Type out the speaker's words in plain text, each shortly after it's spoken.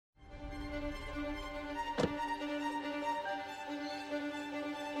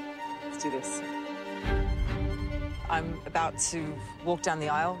do this. I'm about to walk down the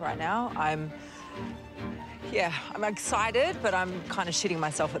aisle right now. I'm excited, but I'm kind of shitting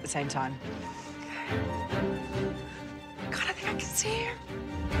myself at the same time. God, I think I can see her.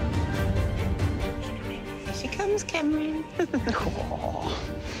 Here she comes, Cameron. Oh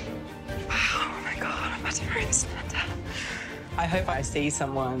my God, I'm about to marry this man down. I hope I see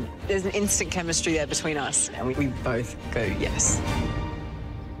someone. There's an instant chemistry there between us, and we both go, yes.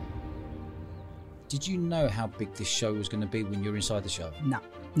 Did you know how big this show was going to be when you were inside the show? No,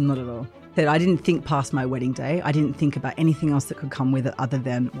 not at all. I didn't think past my wedding day. I didn't think about anything else that could come with it other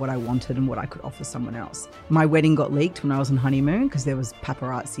than what I wanted and what I could offer someone else. My wedding got leaked when I was on honeymoon because there was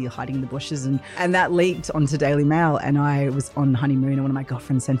paparazzi hiding in the bushes and that leaked onto Daily Mail, and I was on honeymoon and one of my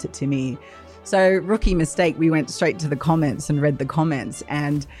girlfriends sent it to me. So rookie mistake, we went straight to the comments and read the comments,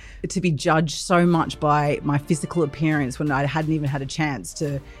 and to be judged so much by my physical appearance when I hadn't even had a chance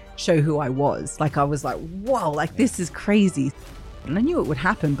to show who I was. Like I was like, whoa, like this is crazy. And I knew it would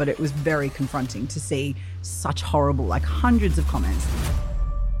happen, but it was very confronting to see such horrible, like hundreds of comments.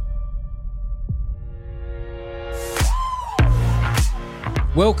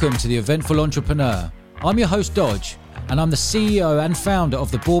 Welcome to The Eventful Entrepreneur. I'm your host Dodge, and I'm the CEO and founder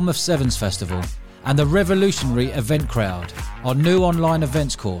of the Bournemouth Sevens Festival and the revolutionary Event Crowd, our new online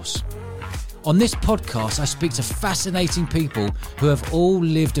events course. On this podcast, I speak to fascinating people who have all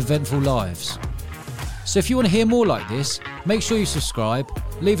lived eventful lives. So if you want to hear more like this, make sure you subscribe,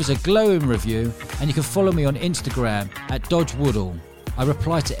 leave us a glowing review, and you can follow me on Instagram at Dodge Woodall. I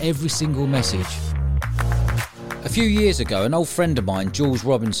reply to every single message. A few years ago, an old friend of mine, Jules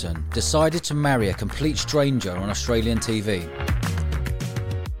Robinson, decided to marry a complete stranger on Australian TV.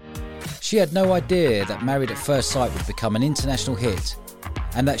 She had no idea that Married at First Sight would become an international hit,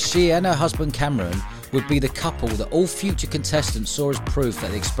 and that she and her husband Cameron would be the couple that all future contestants saw as proof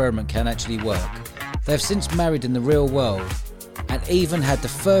that the experiment can actually work. They have since married in the real world and even had the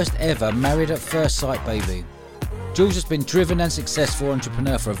first ever Married at First Sight baby. Jules has been driven and successful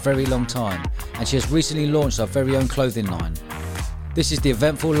entrepreneur for a very long time, and she has recently launched our very own clothing line. This is the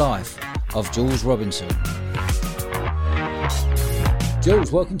eventful life of Jules Robinson.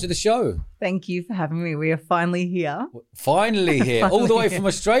 Jules, welcome to the show. Thank you for having me. We are finally here. Finally here, all the way from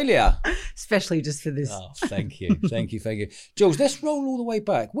Australia. Especially just for this. Oh, thank you. Thank you. Jules, let's roll all the way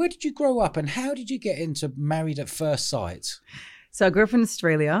back. Where did you grow up and how did you get into Married at First Sight? So I grew up in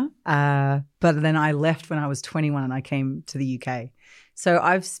Australia, but then I left when I was 21 and I came to the UK. So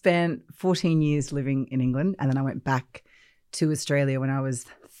I've spent 14 years living in England, and then I went back to Australia when I was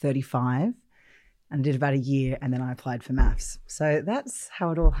 35. And did about a year, and then I applied for maths. So that's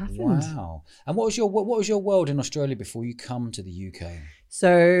how it all happened. Wow! And what was your world in Australia before you come to the UK?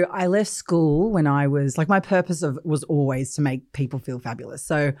 So I left school when I was my purpose was always to make people feel fabulous.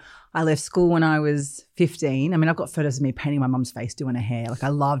 So I left school when I was 15. I mean, I've got photos of me painting my mum's face, doing her hair. I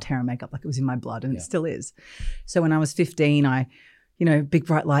loved hair and makeup, it was in my blood, and it still is. So when I was 15, I, big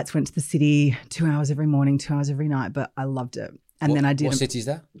bright lights, went to the city 2 hours every morning, 2 hours every night, but I loved it. And then I did. What city is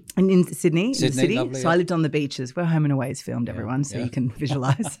that? In Sydney, in the city. Lovely, so I lived on the beaches where Home and Away is filmed, everyone, so you can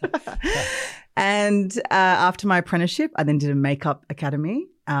visualize. And after my apprenticeship, I then did a makeup academy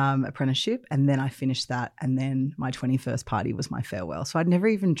apprenticeship, and then I finished that. And then my 21st party was my farewell. So I'd never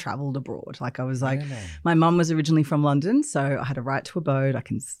even traveled abroad. I was really? My mum was originally from London, so I had a right to abode. I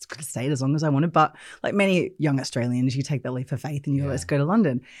could stay as long as I wanted. But like many young Australians, you take that leap of faith and you go, let's go to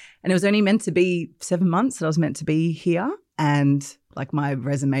London. And it was only meant to be 7 months that I was meant to be here. And my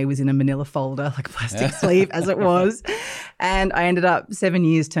resume was in a manila folder, a plastic sleeve as it was. And I ended up 7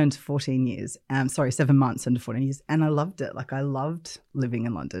 years turned to 14 years. 7 months into 14 years. And I loved it. I loved living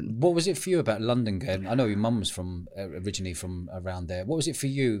in London. What was it for you about London, Glenn? I know your mum was originally from around there. What was it for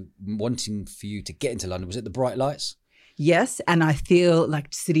you, wanting for you to get into London? Was it the bright lights? Yes. And I feel like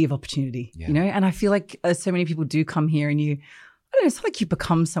city of opportunity, and I feel like so many people do come here and I don't know, it's not like you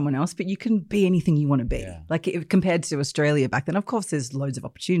become someone else, but you can be anything you want to be. Yeah. Compared to Australia back then, of course, there's loads of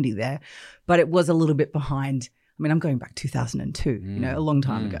opportunity there, but it was a little bit behind. I mean, I'm going back 2002, a long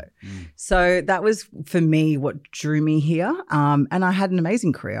time ago. So that was, for me, what drew me here. And I had an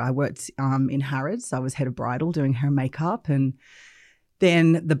amazing career. I worked in Harrods. I was head of bridal doing hair and makeup, and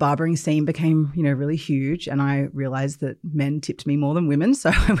then the barbering scene became, really huge, and I realized that men tipped me more than women. So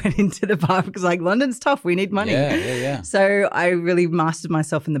I went into the barber because London's tough. We need money. Yeah. So I really mastered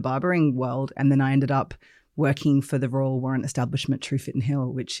myself in the barbering world, and then I ended up working for the Royal Warrant Establishment, True Fit and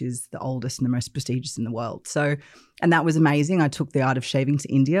Hill, which is the oldest and the most prestigious in the world. So, and that was amazing. I took the art of shaving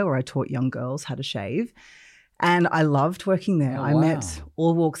to India, where I taught young girls how to shave. And I loved working there. I met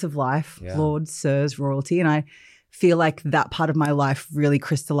all walks of life, lords, sirs, royalty, and I feel like that part of my life really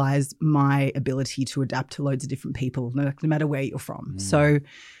crystallized my ability to adapt to loads of different people, no matter where you're from. So,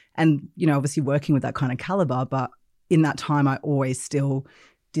 and, you know, obviously working with that kind of caliber, but in that time, I always still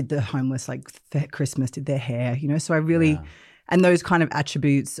did the homeless, like for Christmas, did their hair, you know, so I really, and those kind of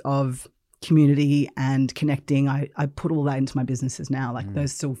attributes of community and connecting, I put all that into my businesses now, like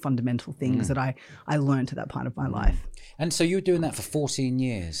those still fundamental things that I learned at that part of my life. And so you were doing that for 14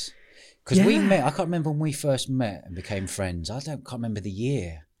 years? Because we met, I can't remember when we first met and became friends. Can't remember the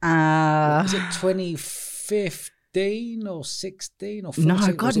year. Was it 2015 or 16 or 14?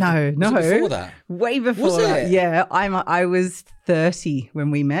 No, God, no. Was it before that? Way before Was that. it? Yeah, I was 30 when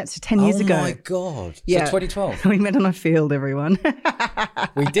we met, so 10 years ago. Oh my God. Yeah. So 2012. We met on a field, everyone.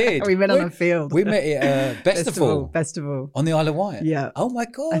 We did. We met on a field. We met at Festival. Festival. On the Isle of Wight. Yeah. Oh my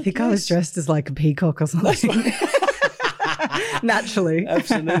God. I think I was dressed as like a peacock or something. Naturally.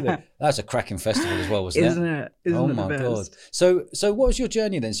 Absolutely. That's a cracking festival as well, wasn't Isn't it? Isn't it my the best? God. So what was your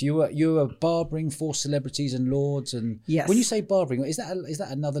journey then? So you were barbering for celebrities and lords, and Yes. when you say barbering, is that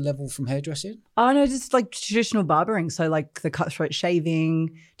another level from hairdressing? Oh no, just like traditional barbering. So like the cutthroat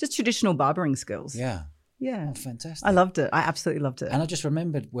shaving, just traditional barbering skills. Yeah. Yeah. Oh, fantastic. I loved it. I absolutely loved it. And I just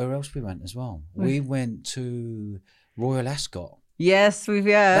remembered where else we went as well. We went to Royal Ascot. Yes,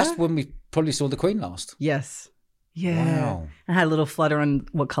 That's when we probably saw the Queen last. Yes. Yeah. Wow. I had a little flutter on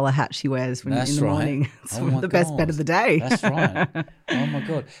what colour hat she wears in the morning. It's Oh my the best God. bet of the day. That's right. Oh my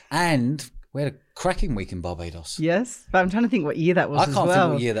God. And we had a cracking week in Barbados. Yes. But I'm trying to think what year that was I as can't well.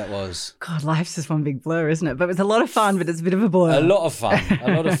 think what year that was. God, life's just one big blur, isn't it? But it's a lot of fun, but it's a bit of a blur. A lot of fun.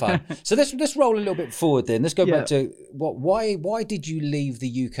 A lot of fun. So let's roll a little bit forward then. Let's go back to why did you leave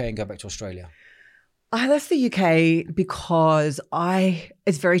the UK and go back to Australia? I left the UK because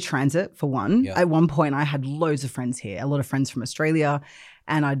it's very transit for one. Yeah. At one point I had loads of friends here, a lot of friends from Australia,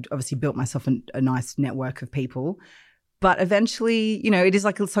 and I'd obviously built myself a nice network of people. But eventually, you know, it is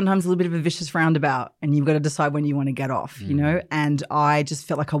like sometimes a little bit of a vicious roundabout and you've got to decide when you want to get off, you know, and I just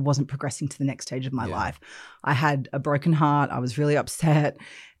felt like I wasn't progressing to the next stage of my life. I had a broken heart. I was really upset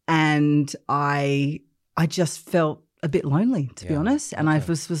and I just felt a bit lonely, to be honest. And I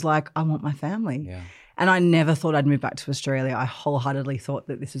was like, I want my family. Yeah. And I never thought I'd move back to Australia. I wholeheartedly thought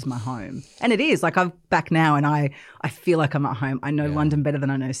that this is my home. And it is. Like I'm back now and I feel like I'm at home. I know London better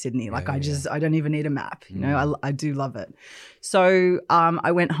than I know Sydney. Like I don't even need a map. You know, I do love it. So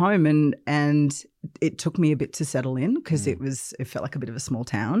I went home and it took me a bit to settle in because it felt like a bit of a small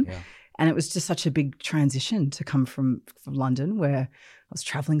town. Yeah. And it was just such a big transition to come from London where I was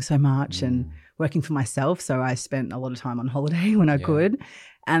traveling so much and working for myself. So I spent a lot of time on holiday when I could.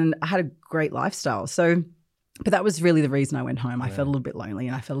 And I had a great lifestyle. So, but that was really the reason I went home. I felt a little bit lonely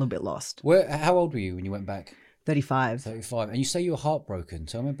and I felt a little bit lost. How old were you when you went back? 35. 35. And you say you were heartbroken.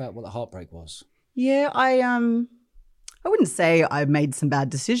 Tell me about what the heartbreak was. Yeah, I wouldn't say I made some bad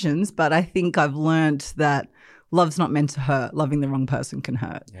decisions, but I think I've learned that love's not meant to hurt. Loving the wrong person can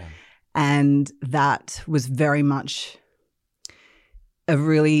hurt. Yeah. And that was very much a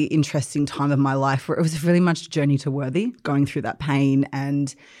really interesting time of my life where it was really much a journey to worthy, going through that pain.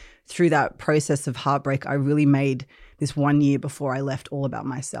 And through that process of heartbreak, I really made this 1 year before I left all about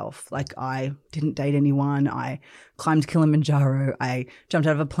myself. Like I didn't date anyone. I climbed Kilimanjaro. I jumped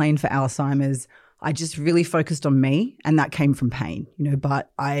out of a plane for Alzheimer's. I just really focused on me and that came from pain, you know,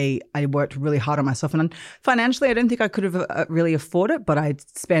 but I worked really hard on myself and financially I don't think I could have really afforded it, but I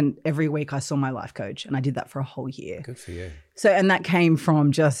spent every week I saw my life coach and I did that for a whole year. Good for you. So, and that came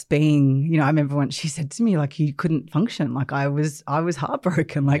from just being, you know, I remember when she said to me, like, you couldn't function. Like I was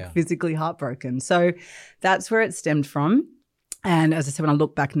heartbroken, like physically heartbroken. So that's where it stemmed from. And as I said, when I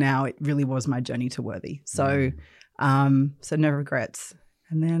look back now, it really was my journey to worthy. So, so no regrets.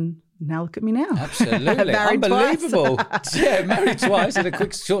 And then now look at me now. Absolutely. Unbelievable. Married twice in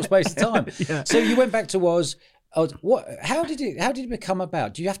a short space of time. Yeah. So you went back to Oz. How did it become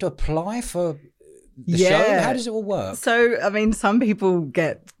about? Do you have to apply for the show? How does it all work? So, I mean, some people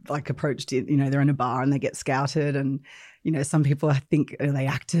get like approached, you know, they're in a bar and they get scouted and, you know, some people I think are they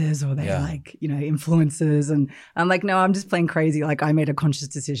actors or they're like, you know, influencers. And I'm like, no, I'm just playing crazy. Like I made a conscious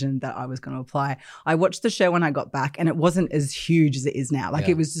decision that I was going to apply. I watched the show when I got back and it wasn't as huge as it is now. Like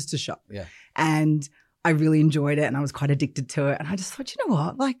it was just a show. Yeah. And I really enjoyed it and I was quite addicted to it. And I just thought, you know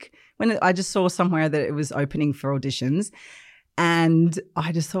what? Like when I just saw somewhere that it was opening for auditions and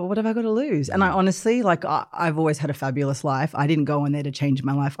I just thought, what have I got to lose? And I honestly, like I've always had a fabulous life. I didn't go in there to change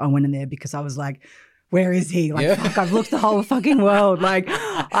my life. I went in there because I was like, where is he? Like, fuck, I've looked the whole fucking world. Like,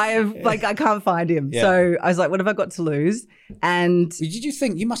 I can't find him. Yeah. So I was like, what have I got to lose? And did you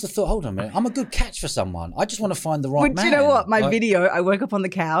think, you must have thought, hold on a minute, I'm a good catch for someone. I just want to find the right man. But you know what? My video, I woke up on the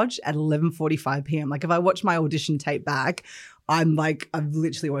couch at 11:45 p.m. Like, if I watch my audition tape back, I'm like, I've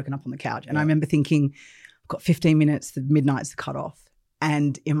literally woken up on the couch. And I remember thinking, I've got 15 minutes, the midnight's the cutoff.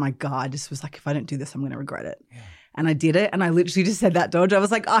 And in my gut, I just was like, if I don't do this, I'm going to regret it. Yeah. And I did it, and I literally just said that, Dodge. I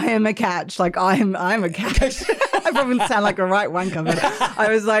was like, I am a catch. Like, I'm a catch. I probably sound like a right wanker, but I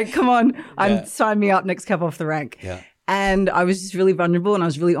was like, come on, sign me up, next cab off the rank. Yeah. And I was just really vulnerable, and I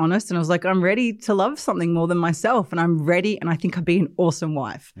was really honest, and I was like, I'm ready to love something more than myself, and I'm ready, and I think I'd be an awesome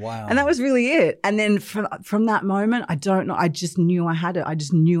wife. Wow. And that was really it. And then from that moment, I don't know, I just knew I had it. I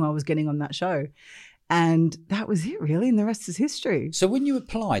just knew I was getting on that show. And that was it, really, and the rest is history. So when you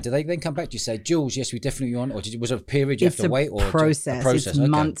applied, did they then come back to you and say, Jules, yes, we definitely on, or was it a period you have to wait? Or process. It's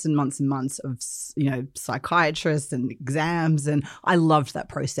months and months and months of, psychiatrists and exams, and I loved that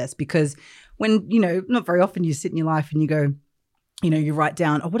process because when, not very often you sit in your life and you go, you write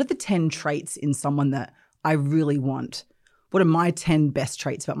down, what are the 10 traits in someone that I really want? What are my 10 best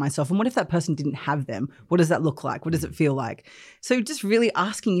traits about myself? And what if that person didn't have them? What does that look like? What does it feel like? So just really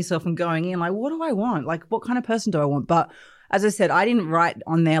asking yourself and going in, like, what do I want? Like, what kind of person do I want? But as I said, I didn't write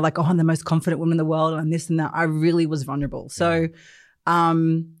on there like, I'm the most confident woman in the world and this and that. I really was vulnerable. So,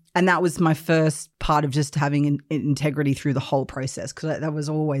 and that was my first part of just having integrity through the whole process, because that was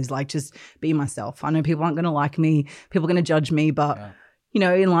always like, just be myself. I know people aren't going to like me. People are going to judge me, but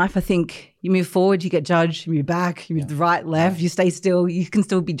in life, I think you move forward, you get judged, you move back, you move right, left, you stay still, you can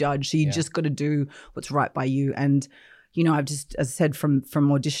still be judged. So you just got to do what's right by you. And, I've just, as I said, from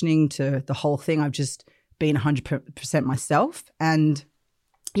auditioning to the whole thing, I've just been 100% myself. And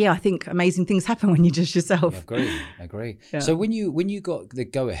I think amazing things happen when you're just yourself. I agree. Yeah. So when you got the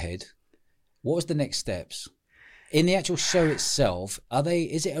go ahead, what was the next steps? In the actual show itself,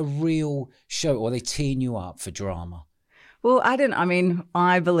 is it a real show, or are they teeing you up for drama? Well,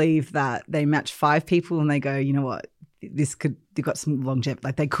 I believe that they match 5 people and they go, you know what, they've got some longevity,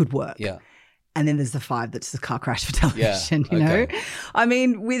 like they could work. Yeah. And then there's the 5 that's a car crash for television, you know?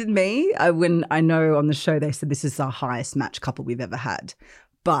 With me, when I know on the show, they said this is the highest match couple we've ever had.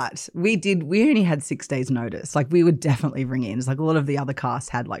 But we only had 6 days notice. Like, we would definitely ring in. It's like a lot of the other cast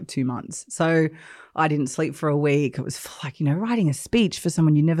had like 2 months. So I didn't sleep for a week. It was like, writing a speech for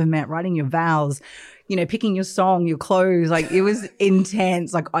someone you never met, writing your vows, picking your song, your clothes. Like, it was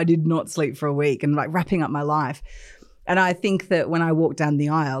intense. Like, I did not sleep for a week and like wrapping up my life. And I think that when I walked down the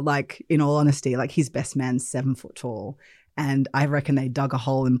aisle, like, in all honesty, like, his best man's 7 foot tall. And I reckon they dug a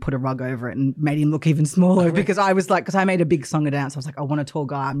hole and put a rug over it and made him look even smaller, because I was like, because I made a big song and dance. I was like, I want a tall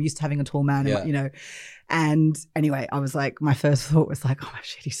guy. I'm used to having a tall man, And anyway, I was like, my first thought was like, oh,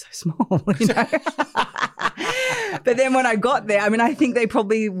 shit, he's so small, But then when I got there, I think they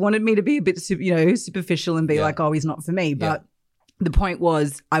probably wanted me to be a bit, superficial and be like, oh, he's not for me. But the point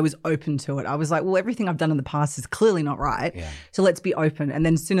was, I was open to it. I was like, well, everything I've done in the past is clearly not right. Yeah. So let's be open. And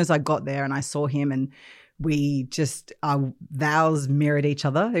then as soon as I got there and I saw him, and we just, our vows mirrored each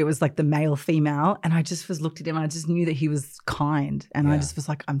other. It was like the male, female. And I just looked at him and I just knew that he was kind. And I just was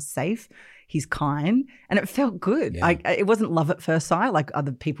like, I'm safe. He's kind. And it felt good. Yeah. It wasn't love at first sight like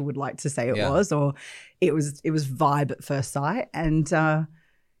other people would like to say it was, or it was vibe at first sight. And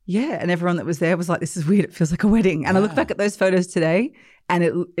and everyone that was there was like, this is weird. It feels like a wedding. And I look back at those photos today and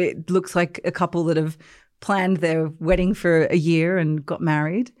it looks like a couple that have planned their wedding for a year and got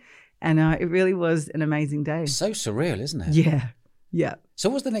married. And it really was an amazing day. So surreal, isn't it? Yeah, yeah.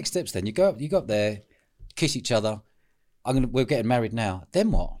 So what's the next steps then? You go up there, kiss each other. We're getting married now.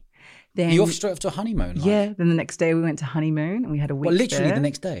 Then what? Then you off straight off to a honeymoon? Yeah. Then the next day we went to honeymoon and we had a week. Well, literally there. The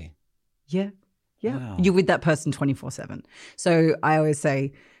next day. Yeah, yeah. Wow. You're with that person 24/7. So I always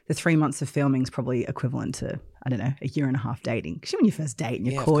say the 3 months of filming is probably equivalent to, I don't know, a year and a half dating. Because when you first date and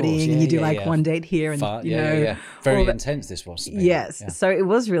you're courting and you do one date here and very intense this was. Yes. Yeah. So it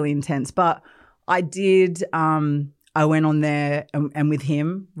was really intense. But I did, I went on there and with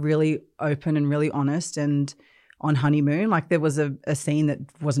him really open and really honest, and on honeymoon, like there was a scene that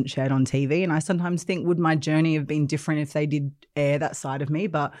wasn't shared on TV. And I sometimes think, would my journey have been different if they did air that side of me?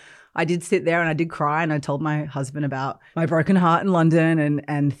 But I did sit there and I did cry, and I told my husband about my broken heart in London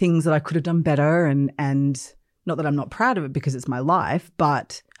and things that I could have done better, and not that I'm not proud of it because it's my life,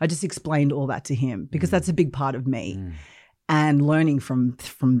 but I just explained all that to him because that's a big part of me. And learning from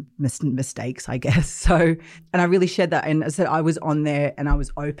mistakes, I guess. So, and I really shared that. And I said I was on there and I was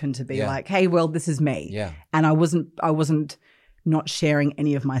open to be like, hey, well, this is me. Yeah. And I wasn't not sharing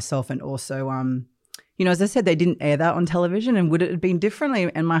any of myself. And also, as I said, they didn't air that on television, and would it have been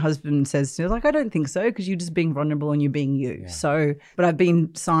differently? And my husband says to me, like, I don't think so, because you're just being vulnerable and you're being you. Yeah. So, but I've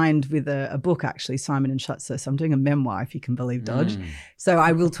been signed with a book, actually, Simon & Schuster. So I'm doing a memoir, if you can believe, Dodge. So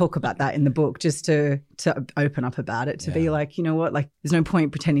I will talk about that in the book, just to open up about it, to be like, you know what, like there's no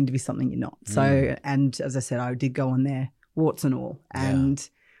point pretending to be something you're not. So, and as I said, I did go on there, warts and all. And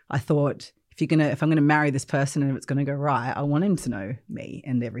I thought, if I'm gonna marry this person and if it's gonna go right, I want him to know me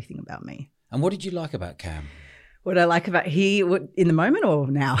and everything about me. And what did you like about Cam? What I like about in the moment or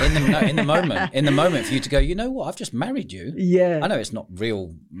now? In the moment. In the moment, for you to go, you know what, I've just married you. Yeah. I know it's not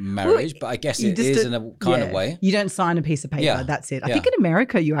real marriage, but I guess it is in a kind of way. You don't sign a piece of paper. That's it. I think in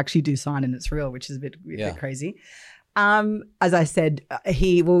America you actually do sign and it's real, which is a bit crazy. As I said,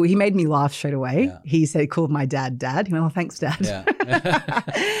 he made me laugh straight away. Yeah. He called my dad. He went, oh, thanks, Dad. Yeah.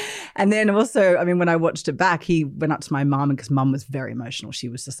 And then also, I mean, when I watched it back, he went up to my mum, because mum was very emotional. She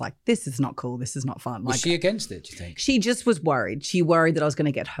was just like, this is not cool. This is not fun. Was she against it, do you think? She just was worried. She worried that I was going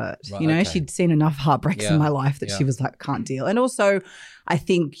to get hurt. Right, she'd seen enough heartbreaks in my life that she was like, can't deal. And also, I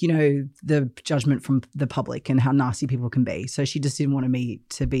think, the judgment from the public and how nasty people can be. So she just didn't want me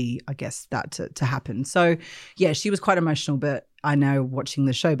to be, I guess, that to happen. So, yeah, she was quite emotional, but I know watching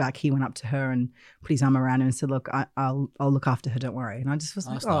the show back, he went up to her and put his arm around her and said, look, I'll look after her, don't worry. And I just was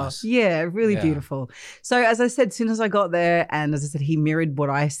like, nice. Yeah, really beautiful. So as I said, as soon as I got there, and as I said, he mirrored what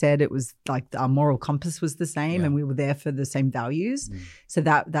I said. It was like our moral compass was the same and we were there for the same values. So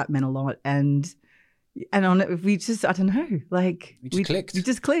that meant a lot. And on it, we just, I don't know, like we clicked. We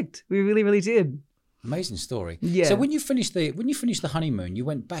just clicked. We really, really did. Amazing story. Yeah. So when you finished the honeymoon, you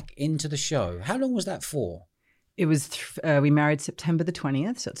went back into the show. How long was that for? It was, we married September the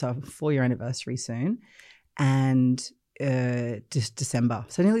 20th, so it's our 4-year anniversary soon, and just December.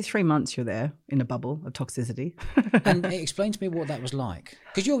 So nearly 3 months you're there in a bubble of toxicity. And explain to me what that was like.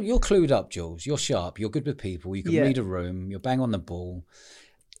 Because you're clued up, Jules. You're sharp. You're good with people. You can read a room. You're bang on the ball.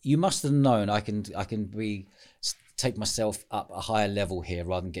 You must have known I can take myself up a higher level here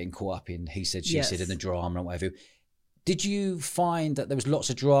rather than getting caught up in he said, she said, in the drama and whatever. Did you find that there was lots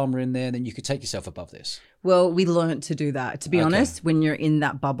of drama in there and then you could take yourself above this? Well, we learned to do that. To be honest, when you're in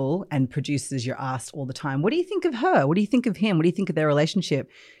that bubble and producers, you're asked all the time, what do you think of her? What do you think of him? What do you think of their relationship?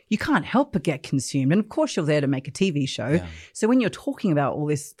 You can't help but get consumed. And of course, you're there to make a TV show. Yeah. So when you're talking about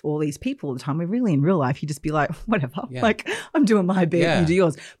all these people all the time, we're really in real life, you just be like, whatever. Yeah. Like, I'm doing my bit, you do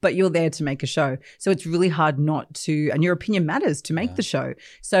yours. But you're there to make a show. So it's really hard not to, and your opinion matters to make the show.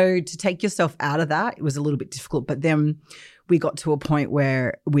 So to take yourself out of that, it was a little bit difficult. But then we got to a point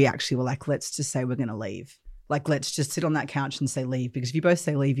where we actually were like, let's just say we're going to leave. Like, let's just sit on that couch and say leave, because if you both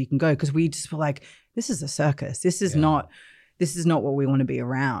say leave, you can go. Because we just were like, this is a circus. This is not what we want to be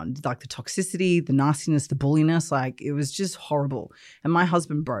around. Like the toxicity, the nastiness, the bulliness, like it was just horrible. And my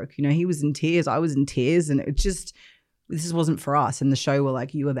husband broke, he was in tears. I was in tears, and this wasn't for us. And the show were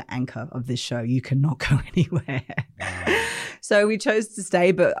like, you are the anchor of this show. You cannot go anywhere. So we chose to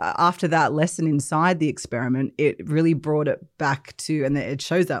stay. But after that lesson inside the experiment, it really brought it back to, and it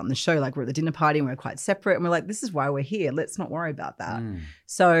shows that on the show, like we're at the dinner party and we're quite separate. And we're like, this is why we're here. Let's not worry about that.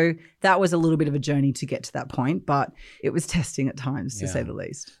 So that was a little bit of a journey to get to that point, but it was testing at times, to say the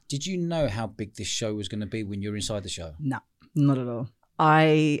least. Did you know how big this show was going to be when you were inside the show? No, not at all.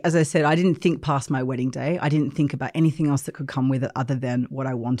 As I said, I didn't think past my wedding day. I didn't think about anything else that could come with it other than what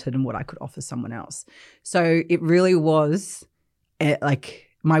I wanted and what I could offer someone else. So it really was like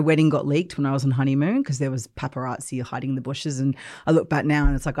my wedding got leaked when I was on honeymoon because there was paparazzi hiding in the bushes. And I look back now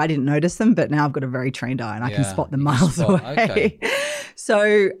and it's like I didn't notice them, but now I've got a very trained eye and I can spot them miles away. Okay.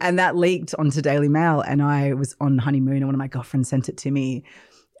 So, and that leaked onto Daily Mail, and I was on honeymoon and one of my girlfriends sent it to me.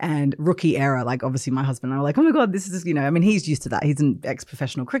 And rookie error, like obviously my husband and I were like, oh my God, this is, I mean, he's used to that. He's an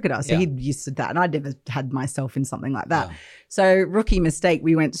ex-professional cricketer. So he'd used to that. And I'd never had myself in something like that. Yeah. So rookie mistake,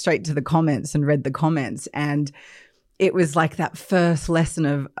 we went straight to the comments and read the comments. And it was like that first lesson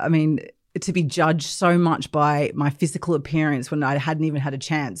of, I mean, to be judged so much by my physical appearance when I hadn't even had a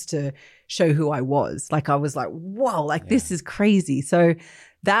chance to show who I was. Like I was like, whoa, like this is crazy. So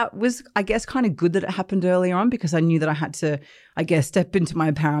that was, I guess, kind of good that it happened earlier on, because I knew that I had to, I guess, step into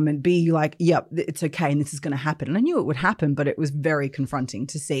my empowerment, be like, yep, it's okay and this is going to happen. And I knew it would happen, but it was very confronting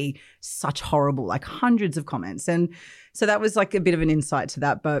to see such horrible, like hundreds of comments. And so that was like a bit of an insight to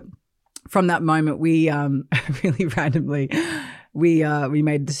that. But from that moment, we really randomly, we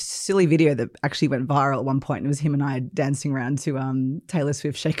made this silly video that actually went viral at one point. And it was him and I dancing around to Taylor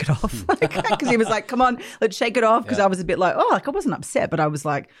Swift, Shake It Off. Because he was like, come on, let's shake it off. Because I was a bit like, oh, like I wasn't upset, but I was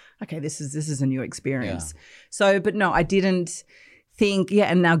like, okay, this is a new experience. Yeah. So, but no, I didn't think,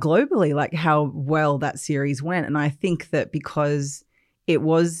 and now globally, like how well that series went. And I think that because it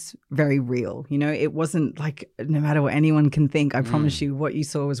was very real. You know, it wasn't like, no matter what anyone can think, I promise you what you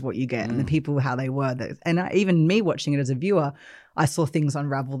saw was what you get. And the people, how they were. Even me watching it as a viewer, I saw things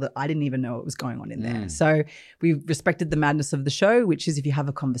unravel that I didn't even know what was going on in there. So we respected the madness of the show, which is if you have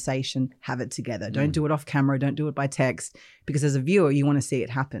a conversation, have it together. Don't do it off camera. Don't do it by text, because as a viewer, you want to see it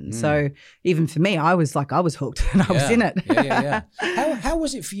happen. So even for me, I was hooked and I was in it. How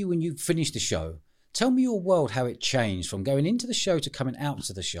was it for you when you finished the show? Tell me your world, how it changed from going into the show to coming out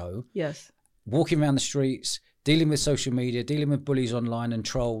to the show. Yes. Walking around the streets, dealing with social media, dealing with bullies online and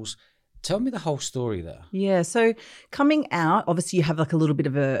trolls. Tell me the whole story there. Yeah. So coming out, obviously you have like a little bit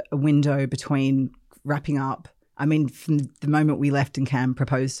of a window between wrapping up. I mean, from the moment we left and Cam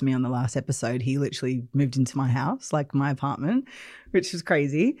proposed to me on the last episode, he literally moved into my house, like my apartment, which was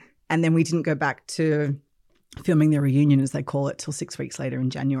crazy. And then we didn't go back to filming the reunion, as they call it, till 6 weeks later in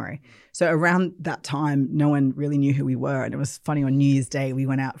January. So around that time, no one really knew who we were. And it was funny, on New Year's Day, we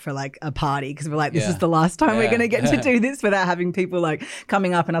went out for like a party because we're like, this is the last time we're going to get to do this without having people like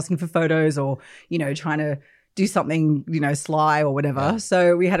coming up and asking for photos or, you know, trying to do something, you know, sly or whatever. Yeah.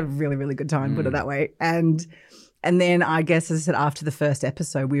 So we had a really, really good time, put it that way. And then I guess, as I said, after the first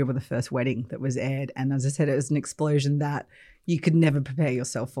episode, we were the first wedding that was aired. And as I said, it was an explosion that you could never prepare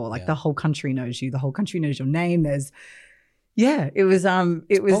yourself for. Like the whole country knows you. The whole country knows your name. It was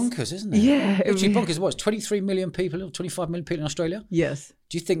bonkers, isn't it? Yeah. Actually, bonkers. What, 23 million people, 25 million people in Australia? Yes.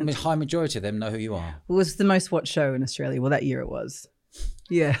 Do you think the high majority of them know who you are? It was the most watched show in Australia. Well, that year it was.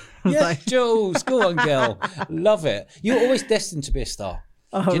 Yeah. Yeah, Jules, go on, girl. Love it. You're always destined to be a star.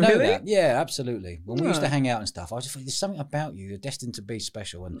 Oh, do you know really? that? Yeah, absolutely. When we used to hang out and stuff, I just thought there's something about you. You're destined to be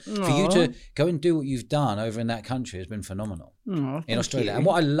special. And for you to go and do what you've done over in that country has been phenomenal in Australia. And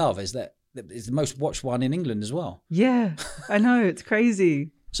what I love is that it's the most watched one in England as well. Yeah, I know. It's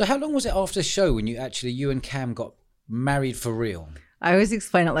crazy. So how long was it after the show when you and Cam got married for real? I always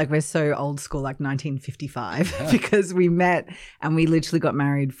explain it like we're so old school, like 1955, because we met and we literally got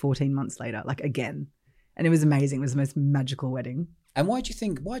married 14 months later, like again. And it was amazing. It was the most magical wedding. And why do you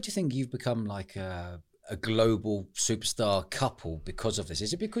think you've become like a global superstar couple because of this?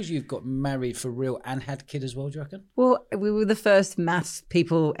 Is it because you've got married for real and had kid as well, do you reckon? Well, we were the first maths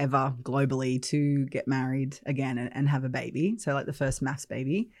people ever globally to get married again and have a baby. So like the first maths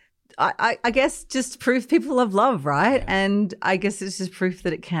baby. I guess just proof people love love, right? Yeah. And I guess it's just proof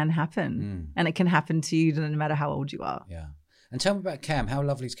that it can happen. And it can happen to you no matter how old you are. Yeah. And tell me about Cam. How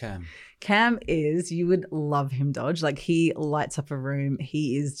lovely is Cam? Cam is, you would love him, Dodge. Like, he lights up a room.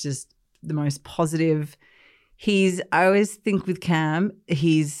 He is just the most positive. I always think with Cam,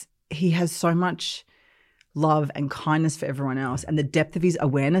 he has so much love and kindness for everyone else. And the depth of his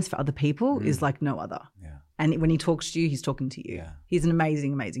awareness for other people is like no other. Yeah. And when he talks to you, he's talking to you. Yeah. He's an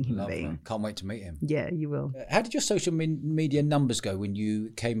amazing, amazing human being. Can't wait to meet him. Yeah, you will. How did your social media numbers go when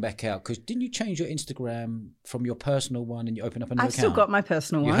you came back out? Because didn't you change your Instagram from your personal one and you open up another account? I've still got my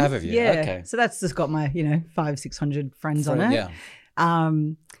personal one. You have you? Yeah. Okay. So that's just got my, 500-600 friends on it. Yeah.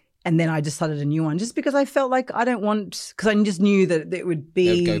 And then I just started a new one just because I felt like because I just knew that it would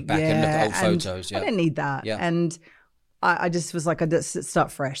be. They would go back and look at old photos. Yeah. I didn't need that. Yeah. And I just was like, let's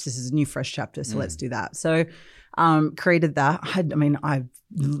start fresh. This is a new fresh chapter. So let's do that. So created that. I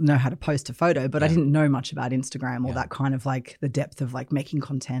know how to post a photo, but I didn't know much about Instagram or that kind of like the depth of like making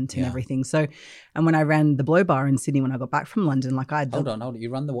content and everything. So, and when I ran the Blow Bar in Sydney when I got back from London, like I had Hold on. You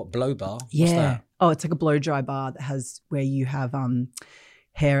run the what, Blow Bar? Yeah. What's that? Oh, it's like a blow dry bar that has where you have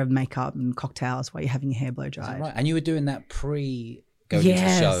hair and makeup and cocktails while you're having your hair blow dried. Is that right? And you were doing that going into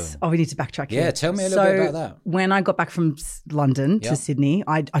the show. Oh, we need to backtrack here. Yeah, tell me a little bit about that. When I got back from London to Sydney,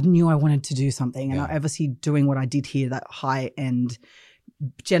 I knew I wanted to do something. And I obviously doing what I did here, that high-end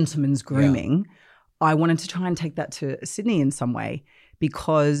gentleman's grooming, I wanted to try and take that to Sydney in some way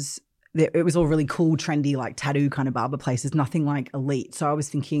because it was all really cool, trendy, like tattoo kind of barber places, nothing like elite. So I was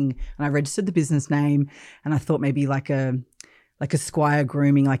thinking, and I registered the business name and I thought maybe like a Squire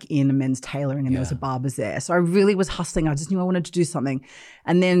grooming, like in a men's tailoring, and there was a barber's there. So I really was hustling. I just knew I wanted to do something.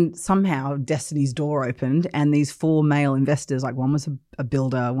 And then somehow Destiny's door opened and these 4 male investors, like one was a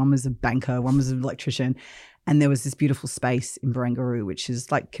builder, one was a banker, one was an electrician. And there was this beautiful space in Barangaroo, which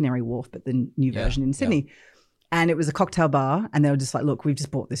is like Canary Wharf, but the new version in Sydney. Yeah. And it was a cocktail bar. And they were just like, look, we've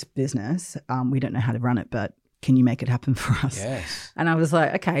just bought this business. We don't know how to run it, but can you make it happen for us? Yes. And I was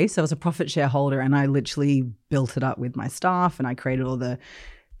like, okay. So I was a profit shareholder and I literally built it up with my staff and I created all the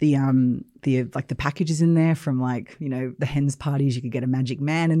packages in there from like, the hens parties. You could get a magic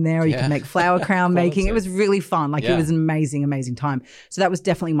man in there or you could make flower crown making. It was really fun. Like it was an amazing, amazing time. So that was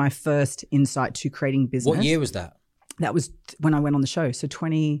definitely my first insight to creating business. What year was that? That was when I went on the show. So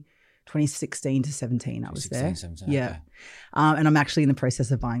 2016 to 17, I was there. 17, yeah. Okay. And I'm actually in the process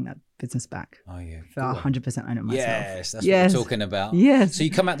of buying that business back. Oh, yeah. So I 100% own it myself. Yes, that's what we're talking about. Yes. So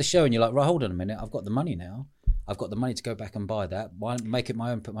you come out the show and you're like, right, hold on a minute. I've got the money now. I've got the money to go back and buy that. Why not make it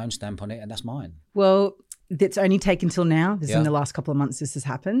my own, put my own stamp on it, and that's mine? Well, it's only taken till now. This is in the last couple of months this has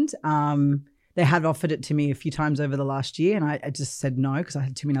happened. They had offered it to me a few times over the last year, and I just said no because I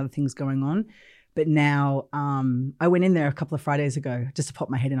had too many other things going on. But now I went in there a couple of Fridays ago just to pop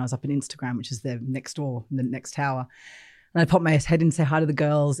my head in. I was up at Instagram, which is the next door, the next tower. And I popped my head in to say hi to the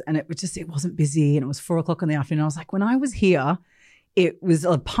girls, and it wasn't busy, and it was 4:00 in the afternoon. I was like, when I was here, it was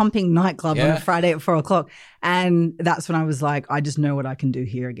a pumping nightclub on a Friday at 4:00. And that's when I was like, I just know what I can do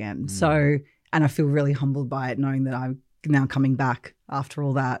here again. So, and I feel really humbled by it, knowing that I'm now coming back after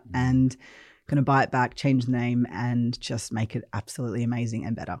all that and going to buy it back, change the name, and just make it absolutely amazing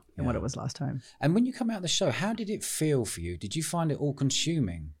and better than what it was last time. And when you come out of the show, how did it feel for you? Did you find it all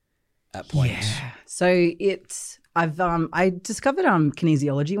consuming at points? Yeah. So I discovered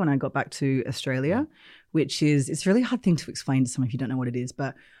kinesiology when I got back to Australia, which is, it's a really hard thing to explain to someone if you don't know what it is,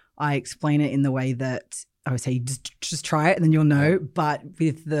 but I explain it in the way that I would say just try it and then you'll know. But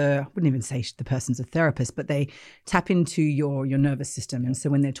with I wouldn't even say the person's a therapist, but they tap into your nervous system. And so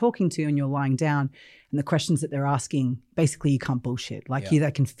when they're talking to you and you're lying down and the questions that they're asking, basically you can't bullshit. Like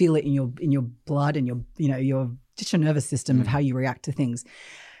they can feel it in your blood and your just your nervous system of how you react to things.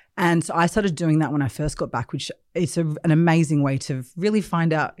 And so I started doing that when I first got back, which is an amazing way to really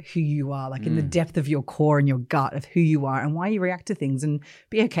find out who you are, like in the depth of your core and your gut of who you are and why you react to things, and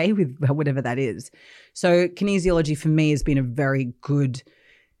be okay with whatever that is. So kinesiology for me has been a very good,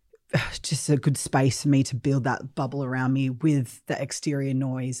 just a good space for me to build that bubble around me with the exterior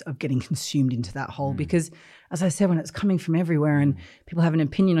noise of getting consumed into that hole. Because as I said, when it's coming from everywhere and people have an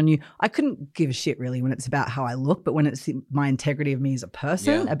opinion on you, I couldn't give a shit really when it's about how I look, but when it's my integrity of me as a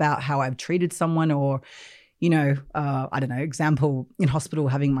person, about how I've treated someone, or, I don't know, example, in hospital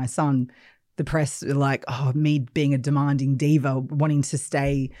having my son, the press are like, oh, me being a demanding diva, wanting to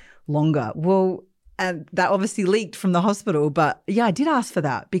stay longer. Well, and that obviously leaked from the hospital. But yeah, I did ask for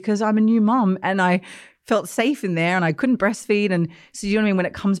that because I'm a new mom and I felt safe in there and I couldn't breastfeed. And so, you know what I mean? When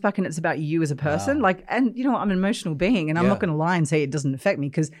it comes back and it's about you as a person, and I'm an emotional being, and I'm not going to lie and say it doesn't affect me,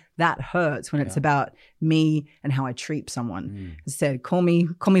 because that hurts when it's about me and how I treat someone. Instead, call me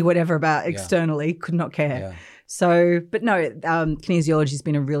whatever about externally, could not care. Yeah. So, but no, kinesiology has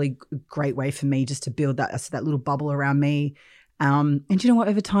been a really great way for me just to build that little bubble around me. And you know what,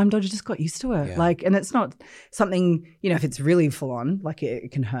 over time, Dodge just got used to it. Like, and it's not something, if it's really full on, like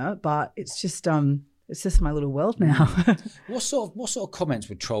it can hurt, but it's just my little world now. What sort of comments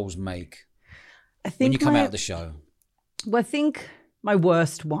would trolls make when when you come out of the show? Well, I think my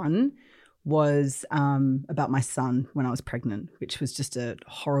worst one was about my son when I was pregnant, which was just a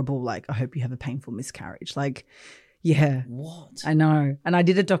horrible, like, I hope you have a painful miscarriage. Like, yeah. What? I know. And I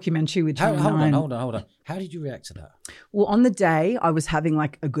did a documentary with Hold on. How did you react to that? Well, on the day, I was having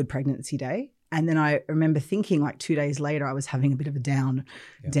like a good pregnancy day. And then I remember thinking like 2 days later, I was having a bit of a down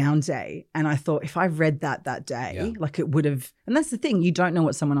day. And I thought if I read that day, like it would have, and that's the thing, you don't know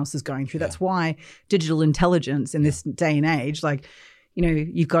what someone else is going through. That's why digital intelligence in this day and age, like,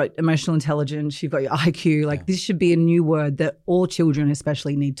 you've got emotional intelligence, you've got your IQ, like this should be a new word that all children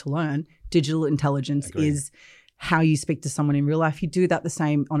especially need to learn. Digital intelligence is how you speak to someone in real life. You do that the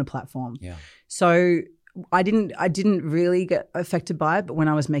same on a platform. Yeah. So I didn't really get affected by it, but when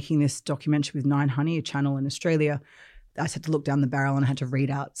I was making this documentary with 9 Honey, a channel in Australia, I just had to look down the barrel and I had to read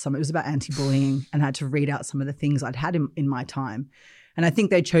out it was about anti-bullying, and I had to read out some of the things I'd had in my time. And I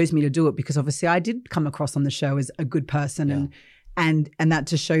think they chose me to do it because obviously I did come across on the show as a good person, and that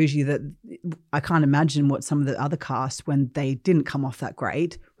just shows you that I can't imagine what some of the other cast, when they didn't come off that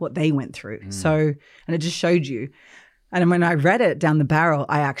great, what they went through. So, and it just showed you. And when I read it down the barrel,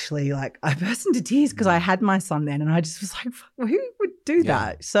 I actually I burst into tears because I had my son then, and I just was like, who would do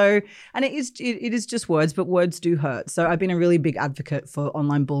that? So, and it is just words, but words do hurt. So I've been a really big advocate for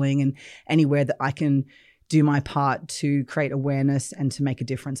online bullying, and anywhere that I can do my part to create awareness and to make a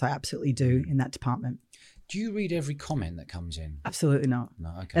difference, I absolutely do in that department. Do you read every comment that comes in? Absolutely not. No,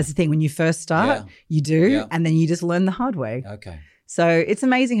 okay. That's the thing. When you first start, you do, and then you just learn the hard way. Okay. So it's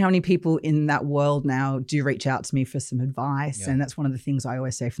amazing how many people in that world now do reach out to me for some advice. And that's one of the things I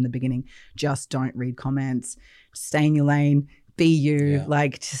always say from the beginning. Just don't read comments. Stay in your lane. Be you.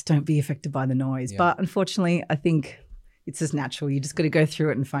 Just don't be affected by the noise. But unfortunately, I think it's just natural. You just got to go through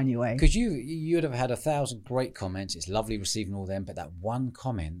it and find your way. Because you would have had 1,000 great comments. It's lovely receiving all them, but that one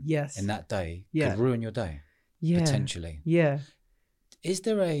comment in that day could ruin your day, potentially. Yeah. Is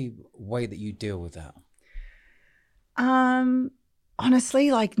there a way that you deal with that?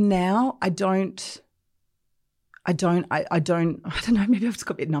 Honestly, like now I don't know, maybe I've just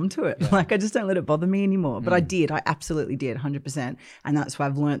got a bit numb to it. Yeah. Like I just don't let it bother me anymore. But I absolutely did 100%. And that's why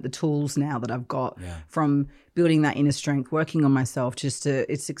I've learnt the tools now that I've got from building that inner strength, working on myself,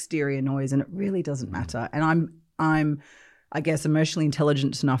 it's exterior noise, and it really doesn't matter. And I'm I guess emotionally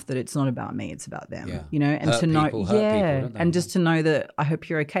intelligent enough that it's not about me, it's about them, you know, and to know, people, and just to know that I hope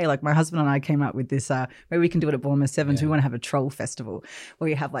you're okay. Like my husband and I came up with this, maybe we can do it at Bournemouth Sevens. We want to have a troll festival where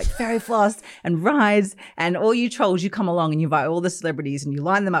you have like fairy floss and rides, and all you trolls, you come along and you invite all the celebrities and you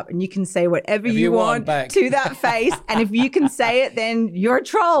line them up and you can say whatever you want to that face. And if you can say it, then you're a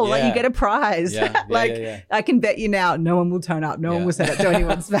troll, like you get a prize. I can bet you now, no one will turn up. No one will say that to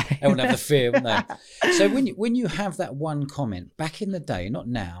anyone's face. Everyone have the fear, wouldn't they? So when you have that one comment back in the day, not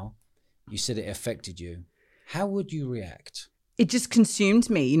now, you said it affected you. How would you react? It just consumed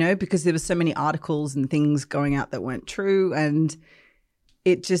me, you know, because there were so many articles and things going out that weren't true, and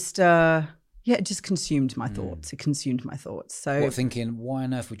it just, it just consumed my thoughts. It consumed my thoughts. So, thinking, why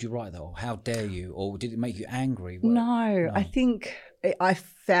on earth would you write that? Or how dare you? Or did it make you angry? No, I think I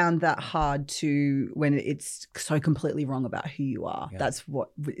found that hard to when it's so completely wrong about who you are. Yeah. That's what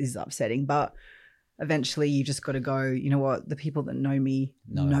is upsetting. But eventually you just got to go, you know what, the people that know me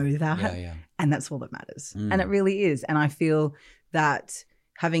know that. And that's all that matters. And it really is. And I feel that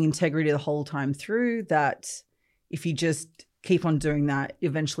having integrity the whole time through, that if you just keep on doing that,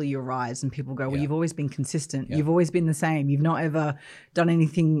 eventually you'll rise and people go, well, you've always been consistent. You've always been the same. You've not ever done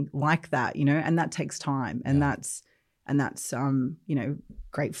anything like that, you know, and that takes time. And that's, you know,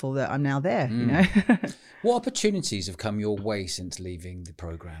 grateful that I'm now there, you know. What opportunities have come your way since leaving the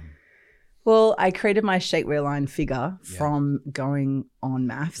program? Well, I created my shapewear line Figure from going on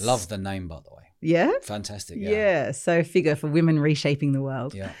maths. Love the name, by the way. Yeah? Fantastic. Yeah. So Figure for women reshaping the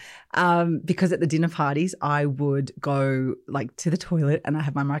world. Yeah. Because at the dinner parties, I would go like to the toilet and I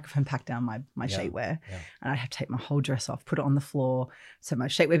have my microphone packed down my shapewear, and I'd have to take my whole dress off, put it on the floor. So my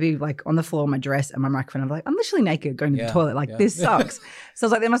shapewear would be like on the floor, my dress and my microphone. I'm like, I'm literally naked going to the toilet. Like this sucks. So I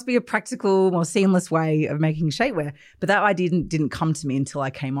was like, there must be a practical, more seamless way of making shapewear. But that idea didn't come to me until I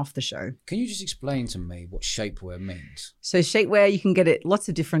came off the show. Can you just explain to me what shapewear means? So shapewear, you can get it lots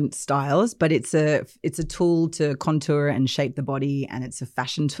of different styles, but it's a tool to contour and shape the body, and it's a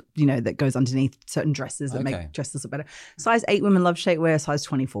fashion you know, that goes underneath certain dresses that make dresses look better. Size 8 women love shapewear, size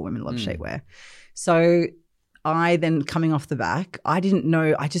 24 women love shapewear. So I then, coming off the back, I didn't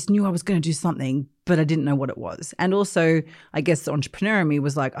know, I just knew I was going to do something, but I didn't know what it was. And also, I guess the entrepreneur in me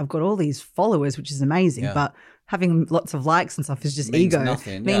was like, I've got all these followers, which is amazing, but having lots of likes and stuff is just means ego.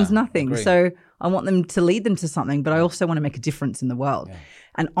 Nothing. Means nothing. So I want them to lead them to something, but I also want to make a difference in the world. Yeah.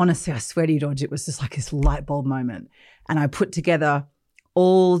 And honestly, I swear to you, Dodge, it was just like this light bulb moment. And I put together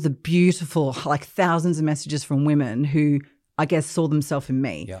all the beautiful, like thousands of messages from women who I guess saw themselves in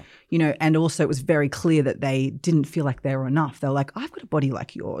me, you know, and also it was very clear that they didn't feel like they were enough. They were like, I've got a body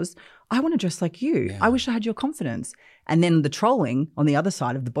like yours. I want to dress like you. Yeah. I wish I had your confidence. And then the trolling on the other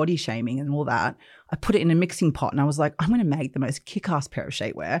side of the body shaming and all that, I put it in a mixing pot and I was like, I'm going to make the most kick-ass pair of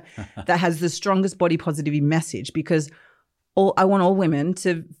shapewear that has the strongest body positivity message, because I want all women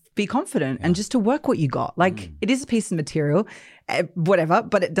to be confident and just to work what you got. Like it is a piece of material, whatever,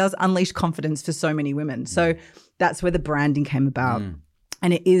 but it does unleash confidence for so many women. So that's where the branding came about.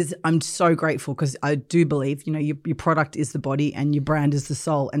 And it is, I'm so grateful because I do believe, you know, your product is the body and your brand is the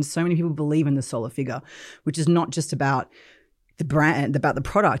soul. And so many people believe in the soul of Figure, which is not just about the brand, about the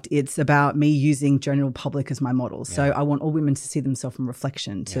product. It's about me using general public as my model. So I want all women to see themselves in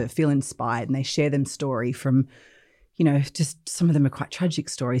reflection, to feel inspired, and they share them story from, you know, just some of them are quite tragic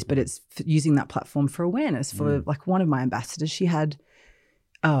stories, but it's using that platform for awareness. For like one of my ambassadors, she had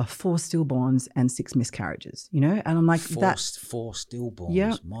 4 stillborns and 6 miscarriages, you know? And I'm like, 4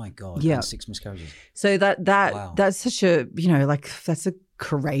 stillborns, my God, and 6 miscarriages. So that's such a, you know, like that's a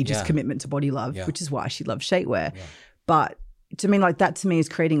courageous commitment to body love, which is why she loves shapewear. But to me, like that to me is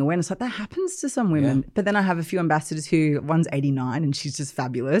creating awareness. Like that happens to some women. But then I have a few ambassadors who, one's 89 and she's just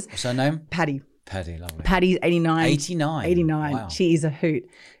fabulous. What's her name? Patty, lovely. Patty's 89. 89. Wow. She is a hoot.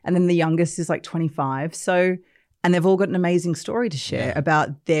 And then the youngest is like 25. So, and they've all got an amazing story to share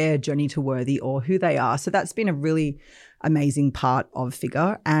about their journey to worthy or who they are. So that's been a really amazing part of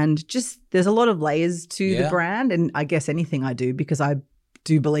Figure. And just there's a lot of layers to the brand, and I guess anything I do, because I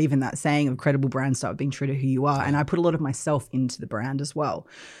do believe in that saying of credible brand start being true to who you are. And I put a lot of myself into the brand as well.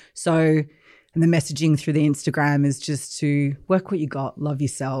 So, and the messaging through the Instagram is just to work what you got, love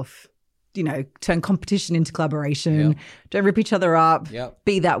yourself, you know, turn competition into collaboration, don't rip each other up,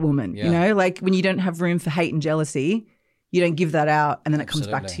 be that woman, you know, like when you don't have room for hate and jealousy, You don't give that out and then it comes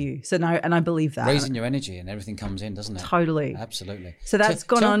back to Absolutely. you. So no, and I believe that. Raising your energy and everything comes in, doesn't it? Totally. Absolutely. So that's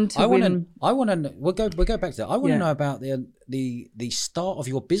gone on to win. I want to. We'll go back to that. I want to Yeah. know about the start of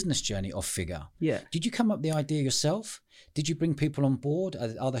your business journey of Figure. Yeah. Did you come up with the idea yourself? Did you bring people on board?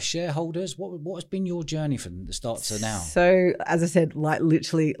 Are there shareholders? What has been your journey from the start to now? So as I said, like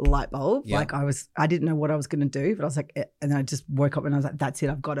literally light bulb. Yeah. Like I didn't know what I was going to do, but I was like, and then I just woke up and I was like, that's it,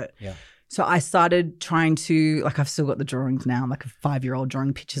 I've got it. Yeah. So I started trying to, like, I've still got the drawings now. I'm like a 5-year-old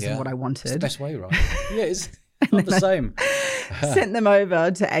drawing pictures of what I wanted. It's the best way, right? Yeah, it's not the same. Sent them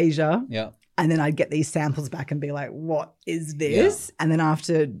over to Asia. Yeah. And then I'd get these samples back and be like, what is this? Yeah. And then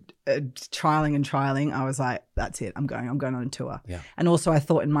after trialing, I was like, that's it. I'm going on a tour. Yeah. And also I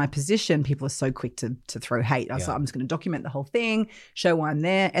thought in my position, people are so quick to throw hate. I was like, I'm just going to document the whole thing, show why I'm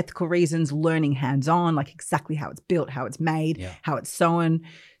there, ethical reasons, learning hands-on, like exactly how it's built, how it's made, how it's sewn.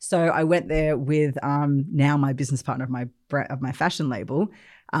 So I went there with now my business partner of my fashion label.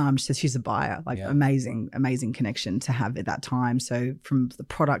 She says she's a buyer, like amazing connection to have at that time. So from the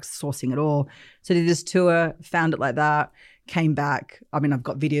products, sourcing it all. So did this tour, found it like that, came back. I mean, I've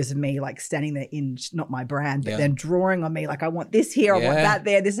got videos of me like standing there in not my brand, but then drawing on me. Like I want this here, I want that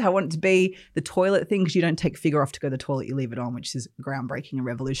there. This is how I want it to be. The toilet thing, because you don't take Figure off to go to the toilet, you leave it on, which is groundbreaking and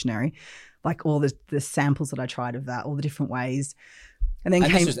revolutionary. Like all the samples that I tried of that, all the different ways. And then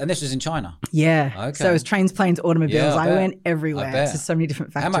this was in China? Yeah. Okay. So it was trains, planes, automobiles. Yeah, I went everywhere to so many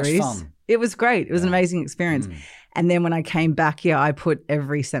different factories. How much fun? It was great. It was an amazing experience. And then when I came back, I put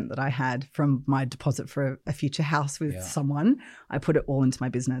every cent that I had from my deposit for a future house with someone, I put it all into my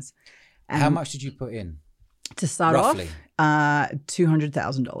business. And how much did you put in? To start roughly off,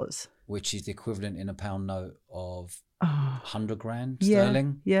 $200,000. Which is the equivalent in a pound note of 100 grand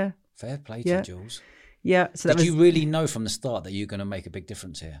sterling? Yeah. Fair play to you, Jules. Yeah. So Did you really know from the start that you're going to make a big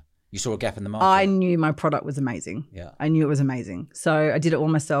difference here? You saw a gap in the market? I knew my product was amazing. Yeah. I knew it was amazing. So I did it all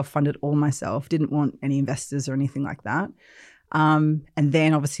myself, funded all myself, didn't want any investors or anything like that. And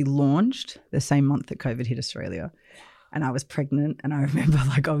then obviously launched the same month that COVID hit Australia. And I was pregnant and I remember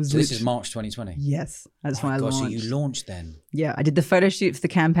So this is March 2020? Yes. That's when I launched. So you launched then? Yeah. I did the photo shoot for the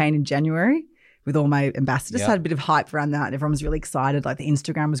campaign in January with all my ambassadors. Had a bit of hype around that and everyone was really excited. Like the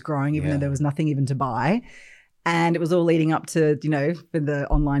Instagram was growing even though there was nothing even to buy. And it was all leading up to, when the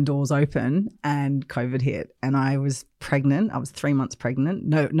online doors open and COVID hit. And I was pregnant. I was 3 months pregnant.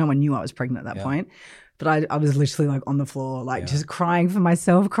 No one knew I was pregnant at that point. But I was literally like on the floor, like just crying for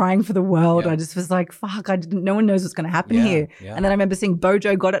myself, crying for the world. I just was like, fuck, no one knows what's going to happen here. Yeah. And then I remember seeing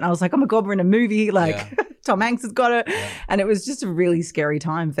Bojo got it and I was like, oh my God, we're in a movie. Like Tom Hanks has got it. Yeah. And it was just a really scary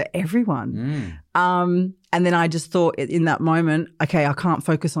time for everyone. And then I just thought in that moment, okay, I can't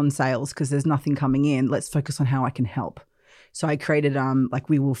focus on sales because there's nothing coming in. Let's focus on how I can help. So I created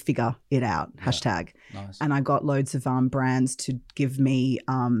we will figure it out hashtag. Nice. And I got loads of brands to give me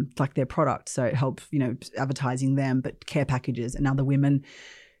like their product. So it helped, advertising them, but care packages and other women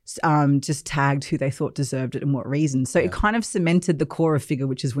just tagged who they thought deserved it and what reason. So it kind of cemented the core of Figure,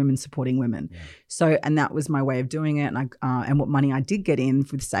 which is women supporting women. Yeah. So, and that was my way of doing it. And what money I did get in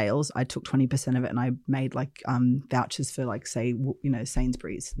with sales, I took 20% of it and I made like vouchers for like, say,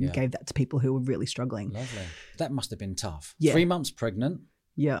 Sainsbury's and gave that to people who were really struggling. Lovely. That must have been tough. Yeah. 3 months pregnant.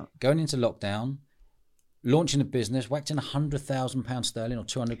 Yeah. Going into lockdown, launching a business, whacked in £100,000 sterling or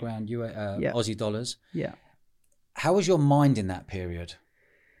 200 grand Aussie dollars. Yeah. How was your mind in that period?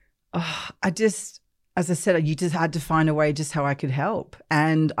 As I said, you just had to find a way just how I could help.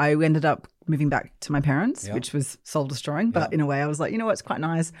 And I ended up moving back to my parents, which was soul destroying. But in a way I was like, it's quite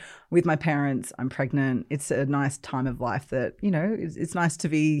nice with my parents. I'm pregnant. It's a nice time of life that, it's nice to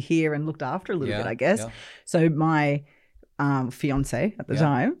be here and looked after a little bit, I guess. Yeah. So my fiance at the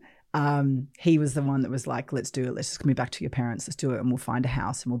time, he was the one that was like, let's do it. Let's just move back to your parents. Let's do it. And we'll find a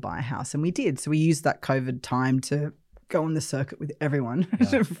house and we'll buy a house. And we did. So we used that COVID time to go on the circuit with everyone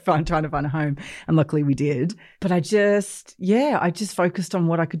trying to find a home, and luckily we did. But I just focused on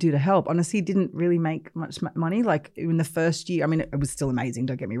what I could do to help. Honestly, didn't really make much money. Like in the first year, I mean, it was still amazing,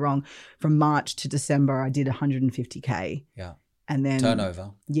 don't get me wrong. From March to December I did 150k. And then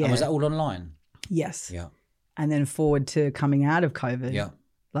turnover. And was that all online? Yes. And then forward to coming out of COVID,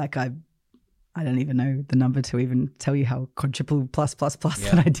 like I don't even know the number to even tell you how quadruple plus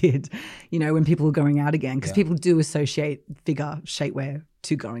that I did, when people were going out again, because people do associate Figure shapewear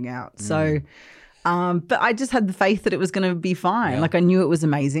to going out. So, but I just had the faith that it was going to be fine. Like I knew it was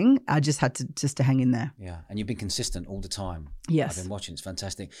amazing. I just had to hang in there. Yeah. And you've been consistent all the time. Yes. I've been watching. It's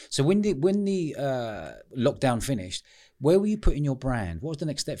fantastic. So when the lockdown finished, where were you putting your brand? What was the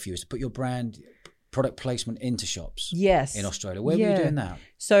next step for you? Was to put your brand product placement into shops. Yes. In Australia. Where were you doing that?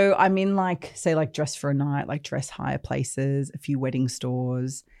 So I'm in like, say like Dress for a Night, like dress hire places, a few wedding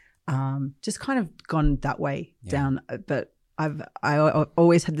stores, just kind of gone that way down. But I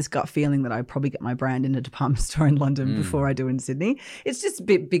always had this gut feeling that I'd probably get my brand in a department store in London before I do in Sydney. It's just a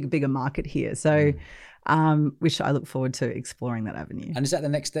bigger market here. So which I look forward to exploring that avenue. And is that the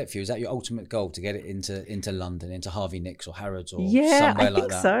next step for you? Is that your ultimate goal, to get it into London, into Harvey Nicks or Harrods or somewhere like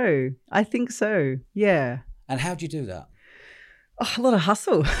that? I think so. Yeah. And how do you do that? Oh, a lot of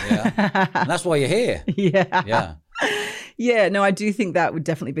hustle. Yeah. And that's why you're here. Yeah. Yeah. Yeah, no, I do think that would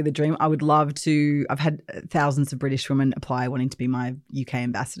definitely be the dream. I would love to, I've had thousands of British women apply wanting to be my UK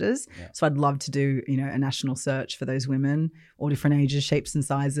ambassadors. Yeah. So I'd love to do, a national search for those women, all different ages, shapes and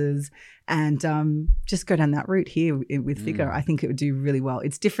sizes, and just go down that route here with Figure. I think it would do really well.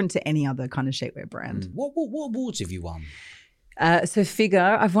 It's different to any other kind of shapewear brand. What awards have you won? So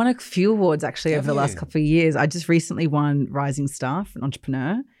Figure, I've won a few awards actually over the last couple of years. I just recently won Rising Star for an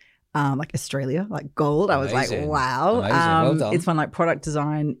Entrepreneur. Like Australia, like gold. Amazing. I was like, wow. Well done. It's won like product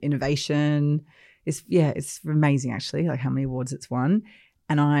design, innovation. It's amazing actually, like how many awards it's won.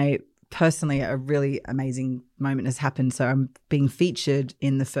 And I personally, a really amazing moment has happened. So I'm being featured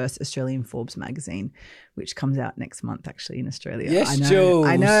in the first Australian Forbes magazine, which comes out next month actually in Australia. Yes, Jules.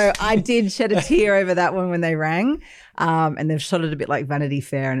 I know. I did shed a tear over that one when they rang. And they've shot it a bit like Vanity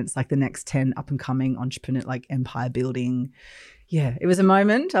Fair, and it's like the next 10 up and coming entrepreneur, like empire building. Yeah, it was a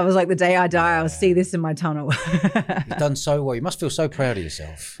moment. I was like, the day I die, I'll see this in my tunnel. You've done so well. You must feel so proud of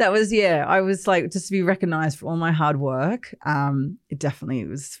yourself. That was, I was like, just to be recognised for all my hard work, it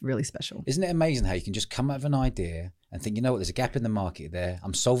was really special. Isn't it amazing how you can just come up with an idea and think, you know what, there's a gap in the market there.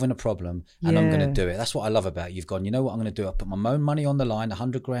 I'm solving a problem and I'm going to do it. That's what I love about you. You've gone, you know what I'm going to do? I put my own money on the line,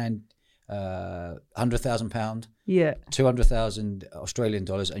 100 grand, £100,000, 200,000 Australian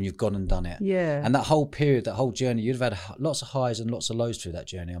dollars, and you've gone and done it. Yeah. And that whole period, that whole journey, you'd have had lots of highs and lots of lows through that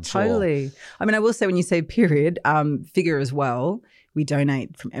journey, I'm sure. Totally. I mean, I will say, when you say period, Figure as well, we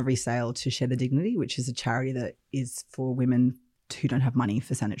donate from every sale to Share the Dignity, which is a charity that is for women who don't have money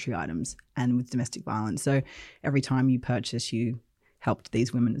for sanitary items and with domestic violence. So every time you purchase, you helped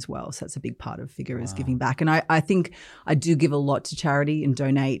these women as well. So that's a big part of Figure is giving back. And I think I do give a lot to charity and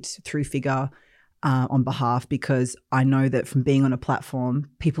donate through Figure on behalf, because I know that from being on a platform,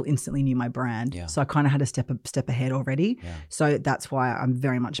 people instantly knew my brand. Yeah. So I kind of had a step ahead already. Yeah. So that's why I'm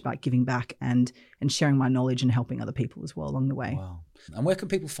very much about giving back and sharing my knowledge and helping other people as well along the way. Wow. And where can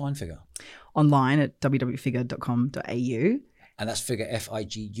people find Figure? Online at www.figure.com.au. And that's Figure,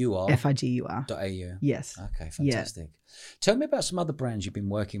 F-I-G-U-R. F-I-G-U-R. .au. Yes. Okay, fantastic. Yeah. Tell me about some other brands you've been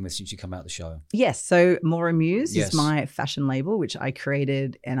working with since you come out of the show. Yes. So Mora Muse is my fashion label, which I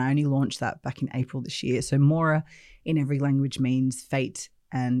created, and I only launched that back in April this year. So Mora in every language means fate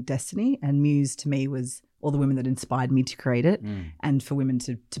and destiny. And Muse to me was all the women that inspired me to create it, and for women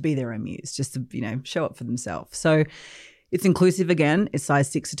to be their own muse, just to, show up for themselves. So it's inclusive again. It's size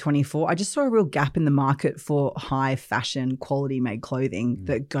 6 to 24. I just saw a real gap in the market for high fashion, quality made clothing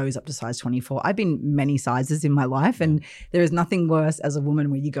that goes up to size 24. I've been many sizes in my life, and there is nothing worse as a woman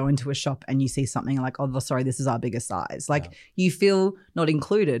when you go into a shop and you see something like, oh, sorry, this is our biggest size. Like you feel not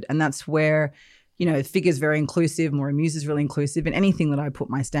included. And that's where, Figure's very inclusive. Mora Muse is really inclusive. And anything that I put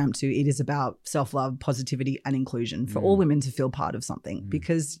my stamp to, it is about self-love, positivity and inclusion for all women to feel part of something,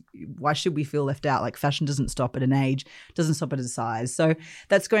 because why should we feel left out? Like fashion doesn't stop at an age, doesn't stop at a size. So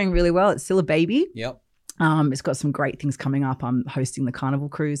that's going really well. It's still a baby. Yep. It's got some great things coming up. I'm hosting the Carnival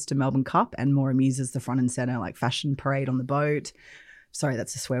Cruise to Melbourne Cup, and Mora Muse is the front and center, like fashion parade on the boat. Sorry,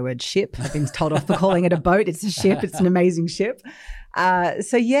 that's a swear word, ship. I've been told off for calling it a boat. It's a ship. It's an amazing ship. I'm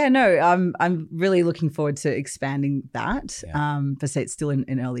really looking forward to expanding that. Yeah. But say it's still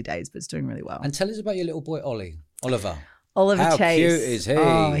in early days, but it's doing really well. And tell us about your little boy, Oliver. Oliver How Chase. How cute is he?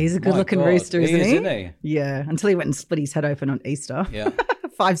 Oh, he's a good-looking rooster, isn't he? Isn't he? Yeah, until he went and split his head open on Easter. Yeah.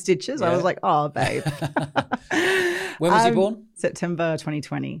 5 stitches. Yeah. I was like, oh, babe. When was he born? September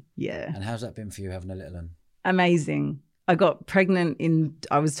 2020. Yeah. And how's that been for you, having a little one? Amazing. I got pregnant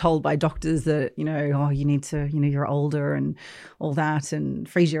I was told by doctors that, you need to, you're older and all that, and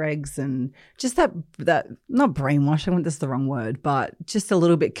freeze your eggs, and just that not brainwash, that's the wrong word, but just a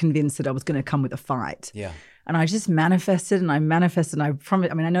little bit convinced that I was going to come with a fight. Yeah. And I just manifested and I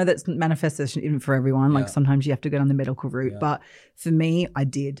know that's manifestation isn't for everyone. Like sometimes you have to go down the medical route, but for me, I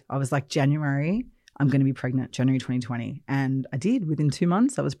did. I was like, January, I'm going to be pregnant, January 2020. And I did. Within 2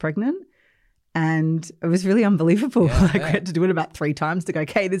 months, I was pregnant. And it was really unbelievable. I had to do it about 3 times to go,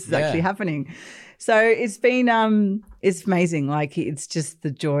 okay, this is actually happening. So it's been, it's amazing. Like it's just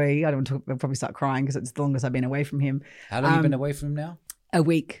the joy. I'll probably start crying because it's the longest I've been away from him. How long have you been away from him now? A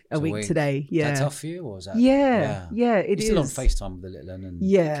week today. Yeah. Is that tough for you, or is that? Yeah. It is. You're still on FaceTime with the little one and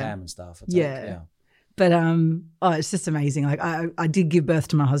Cam and stuff. Yeah. But it's just amazing. Like I did give birth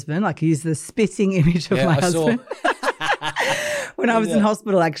to my husband. Like he's the spitting image of my husband. When I was in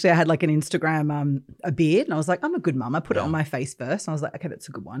hospital, actually, I had like an Instagram, a beard, and I was like, I'm a good mum. I put it on my face first, and I was like, okay, that's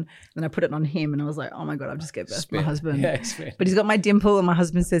a good one. Then I put it on him, and I was like, oh my God, I've just gave birth to my husband. Yeah, but he's got my dimple, and my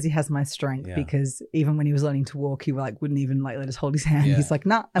husband says he has my strength because even when he was learning to walk, he wouldn't even like let us hold his hand. Yeah. He's like,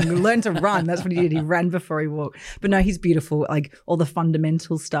 nah, I'm going to learn to run. That's what he did. He ran before he walked. But no, he's beautiful. Like all the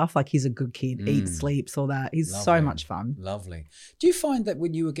fundamental stuff. Like he's a good kid. Eats, sleeps, all that. He's so much fun. Lovely. Do you find that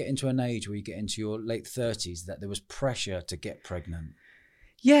when you were getting to an age where you get into your late 30s that there was pressure to get pregnant?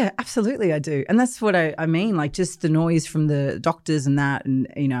 Yeah, absolutely I do. And that's what I mean, like just the noise from the doctors and that. And,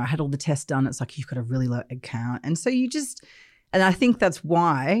 you know, I had all the tests done. It's like, you've got a really low egg count. And so and I think that's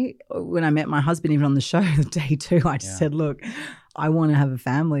why when I met my husband, even on the show, day 2, I just said, look, I want to have a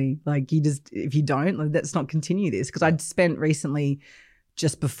family. Like if you don't, let's not continue this. Because I'd spent recently,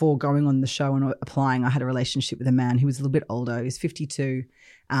 just before going on the show and applying, I had a relationship with a man who was a little bit older. He was 52,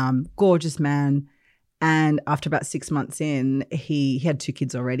 gorgeous man. And after about 6 months in, he had 2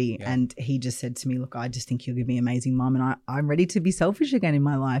 kids already. Yeah. And he just said to me, look, I just think you'll give me an amazing mum, and I'm ready to be selfish again in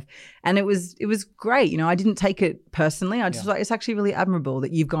my life. And it was great. You know, I didn't take it personally. I just was like, it's actually really admirable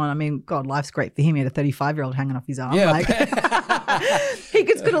that you've gone. I mean, God, life's great for him. He had a 35-year-old hanging off his arm. Yeah. Like, he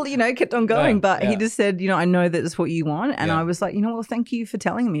could have, you know, kept on going. But he just said, you know, I know that it's what you want. And I was like, you know, well, thank you for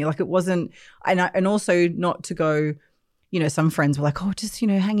telling me. Like it wasn't, and also not to go, you know, some friends were like, oh, just, you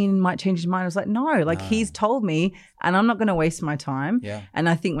know, hang in, might change his mind. I was like, no, like he's told me and I'm not going to waste my time. Yeah. And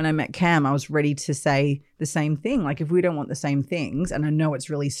I think when I met Cam, I was ready to say the same thing. Like if we don't want the same things, and I know it's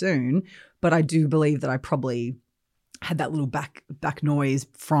really soon, but I do believe that I probably had that little back noise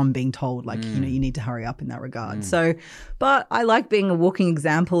from being told like, you know, you need to hurry up in that regard. So, but I like being a walking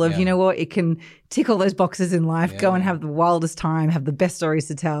example of, you know what, it can tick all those boxes in life, go and have the wildest time, have the best stories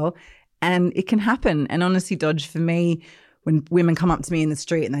to tell. And it can happen. And honestly, Dodge, for me, when women come up to me in the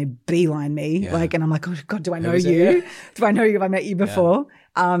street and they beeline me, like, and I'm like, oh God, do I know you? Do I know you? Have I met you before?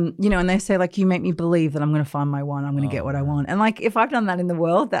 You know, and they say like, you make me believe that I'm going to find my one. I'm going to get what I want. And like, if I've done that in the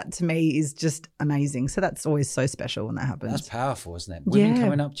world, that to me is just amazing. So that's always so special when that happens. That's powerful, isn't it? Women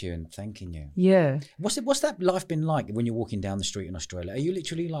coming up to you and thanking you. Yeah. What's that life been like when you're walking down the street in Australia? Are you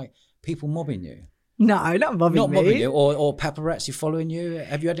literally like people mobbing you? No, not mobbing me. Not mobbing you, or paparazzi following you.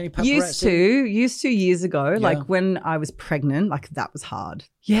 Have you had any paparazzi? Used to years ago, like when I was pregnant, like that was hard.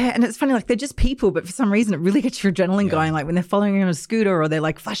 Yeah, and it's funny, like they're just people, but for some reason it really gets your adrenaline going. Like when they're following you on a scooter or they're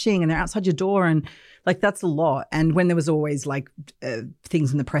like flashing and they're outside your door, and like that's a lot. And when there was always like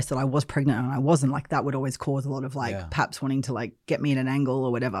things in the press that I was pregnant and I wasn't, like that would always cause a lot of like paps wanting to like get me in an angle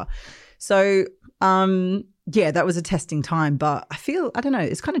or whatever. So yeah, that was a testing time, but I don't know,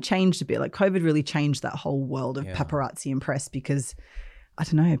 it's kind of changed a bit. Like COVID really changed that whole world of paparazzi and press because, I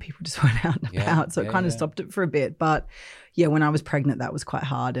don't know, people just went out and about. So it kind of stopped it for a bit. But yeah, when I was pregnant, that was quite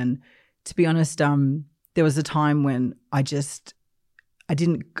hard. And to be honest, there was a time when I'd spent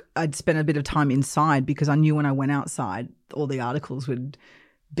a bit of time inside because I knew when I went outside, all the articles would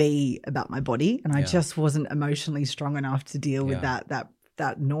be about my body. And I just wasn't emotionally strong enough to deal with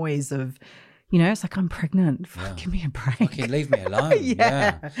that noise of, you know, it's like, I'm pregnant. Give me a break. Fucking leave me alone.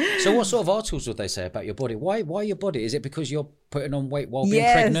 So what sort of articles would they say about your body? Why your body? Is it because you're putting on weight while being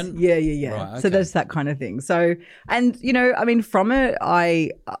pregnant? Yeah. Right, okay. So there's that kind of thing. So, and, you know, I mean, from it,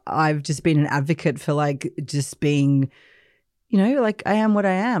 I've just been an advocate for like just being, you know, like I am what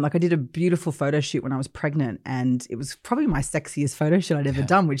I am. Like I did a beautiful photo shoot when I was pregnant and it was probably my sexiest photo shoot I'd ever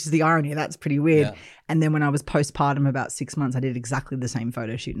done, which is the irony. That's pretty weird. Yeah. And then when I was postpartum about 6 months, I did exactly the same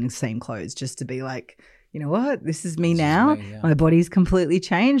photo shoot in the same clothes just to be like, you know what, this is me now. My body's completely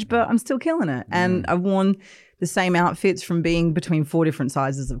changed, but I'm still killing it. And I've worn the same outfits from being between 4 different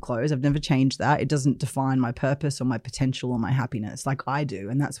sizes of clothes. I've never changed that. It doesn't define my purpose or my potential or my happiness like I do.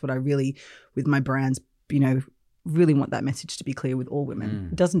 And that's what I really, with my brands, you know, really want that message to be clear with all women.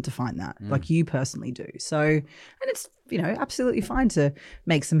 It doesn't define that like you personally do. So, and it's, you know, absolutely fine to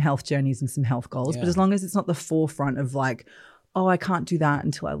make some health journeys and some health goals, but as long as it's not the forefront of like, oh, I can't do that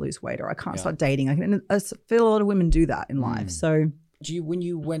until I lose weight or I can't start dating. I feel a lot of women do that in life. So when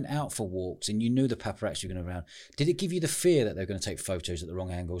you went out for walks and you knew the paparazzi were going around, did it give you the fear that they're going to take photos at the wrong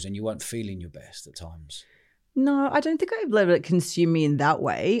angles and you weren't feeling your best at times? No, I don't think I've let it consume me in that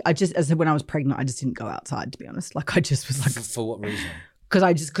way. I just, as when I was pregnant, I just didn't go outside, to be honest. Like I just was like, for what reason? Because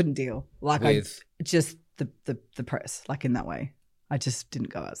I just couldn't deal. Like with just the press, like in that way. I just didn't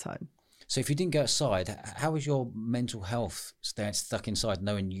go outside. So if you didn't go outside, how was your mental health staying stuck inside,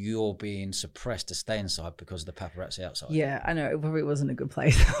 knowing you're being suppressed to stay inside because of the paparazzi outside? Yeah, I know. It probably wasn't a good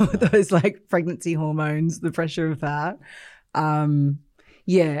place with those like pregnancy hormones, the pressure of that.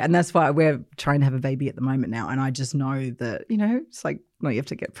 Yeah, and that's why we're trying to have a baby at the moment now. And I just know that, you know, it's like, well, you have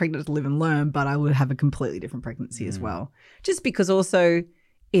to get pregnant to live and learn, but I would have a completely different pregnancy as well. Just because also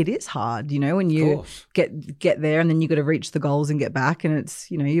it is hard, you know, when you get there and then you got to reach the goals and get back, and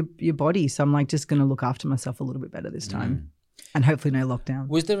it's, you know, your body. So I'm like just going to look after myself a little bit better this time and hopefully no lockdown.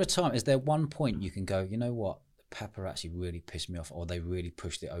 Was there a time, is there one point you can go, you know what, the paparazzi really pissed me off, or they really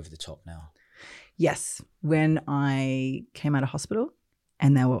pushed it over the top now? Yes. When I came out of hospital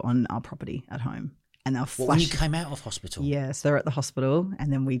and they were on our property at home. And they'll flash. When you came out of hospital? Yeah, so they're at the hospital,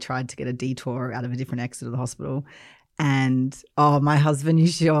 and then we tried to get a detour out of a different exit of the hospital. And my husband,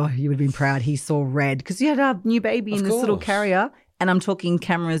 you would have been proud. He saw red because you had a new baby in this little carrier, and I'm talking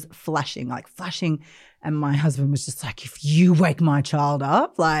cameras flashing. And my husband was just like, "If you wake my child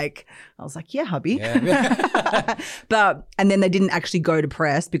up," like I was like, "Yeah, hubby." Yeah. And then they didn't actually go to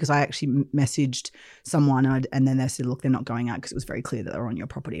press because I actually messaged someone, and then they said, "Look, they're not going out," because it was very clear that they were on your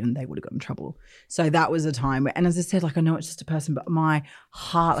property and they would have got in trouble. So that was a time where, and as I said, like I know it's just a person, but my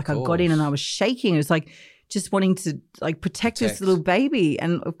heart, like I got in and I was shaking. It was like just wanting to like protect this little baby,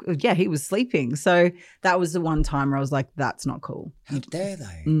 and yeah, he was sleeping. So that was the one time where I was like, "That's not cool." How dare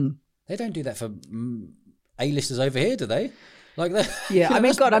they? They don't do that for A-listers over here, do they? Like that. Yeah, I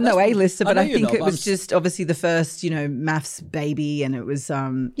mean, God, I'm no A-lister, but I think it was just obviously the first, you know, maths baby, and it was,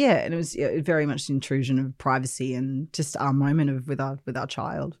 and it was very much an intrusion of privacy and just our moment with our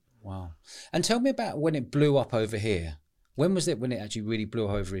child. Wow. And tell me about when it blew up over here. When was it when it actually really blew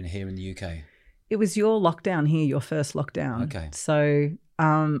over here in the UK? It was your lockdown here, your first lockdown. Okay. So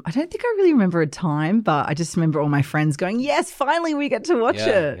I don't think I really remember a time, but I just remember all my friends going, "Yes, finally we get to watch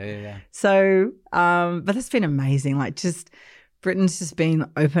it." Yeah. So, but that's been amazing. Like just Britain's just been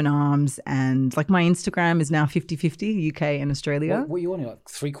open arms, and like my Instagram is now 50-50 UK and Australia. What are you on? Like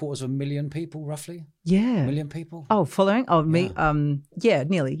 750,000 people roughly? Yeah. Million people? Oh, following? Oh, me? Yeah,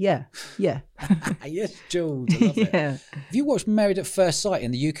 nearly. Yeah. Yes, Jules. I love it. Yeah. Have you watched Married at First Sight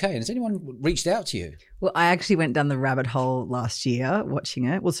in the UK? And has anyone reached out to you? Well, I actually went down the rabbit hole last year watching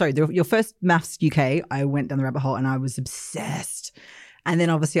it. Well, sorry, your first Maths UK, I went down the rabbit hole and I was obsessed. And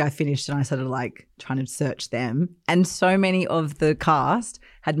then obviously I finished and I started like trying to search them. And so many of the cast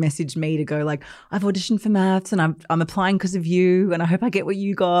had messaged me to go like, "I've auditioned for Maths and I'm applying because of you and I hope I get what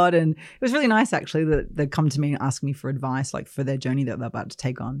you got." And it was really nice actually that they'd come to me and ask me for advice, like for their journey that they're about to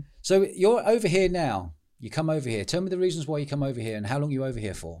take on. So you're over here now. You come over here. Tell me the reasons why you come over here and how long are you over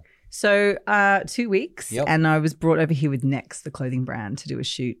here for? So 2 weeks. Yep. And I was brought over here with Next, the clothing brand, to do a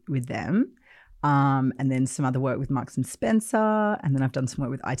shoot with them. And then some other work with Marks and Spencer, and then I've done some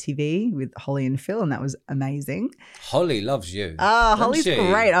work with ITV with Holly and Phil, and that was amazing. Holly loves you. Holly's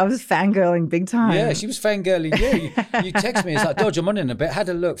great. I was fangirling big time. Yeah, she was fangirling you. You text me, it's like, "Dodge, I'm on in a bit." Had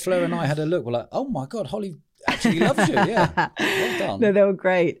a look. Flo and I had a look. We're like, "Oh my God, Holly actually loves you." Yeah, well done. No, they were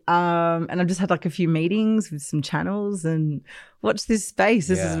great. And I've just had like a few meetings with some channels and watch this space.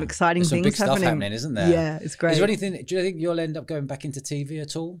 This is some exciting things big stuff happening, isn't there? Yeah, it's great. Is there anything? Do you think you'll end up going back into TV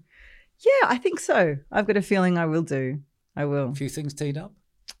at all? Yeah, I think so. I've got a feeling I will do. I will. A few things teed up?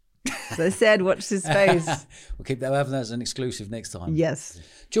 As I said, watch this space. We'll keep that as an exclusive next time. Yes.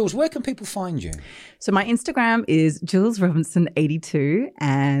 Jules, where can people find you? So my Instagram is JulesRobinson82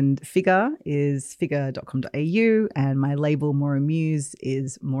 and figure is figure.com.au, and my label Moramuse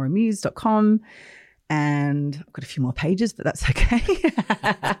is moramuse.com. And I've got a few more pages, but that's okay.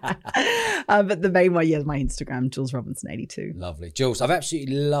 But the main one, my Instagram, JulesRobinson82. Lovely. Jules, I've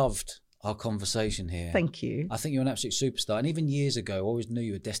absolutely loved our conversation here. Thank you. I think you're an absolute superstar. And even years ago, I always knew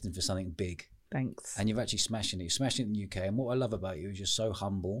you were destined for something big. Thanks. And you've actually smashed it. You're smashing it in the UK. And what I love about you is you're so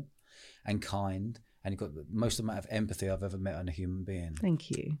humble and kind, and you've got the most amount of empathy I've ever met on a human being. Thank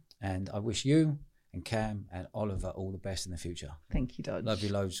you. And I wish you and Cam and Oliver all the best in the future. Thank you, Dodge. Love you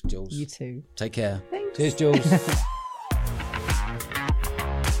loads, Jules. You too. Take care. Thanks. Cheers, Jules.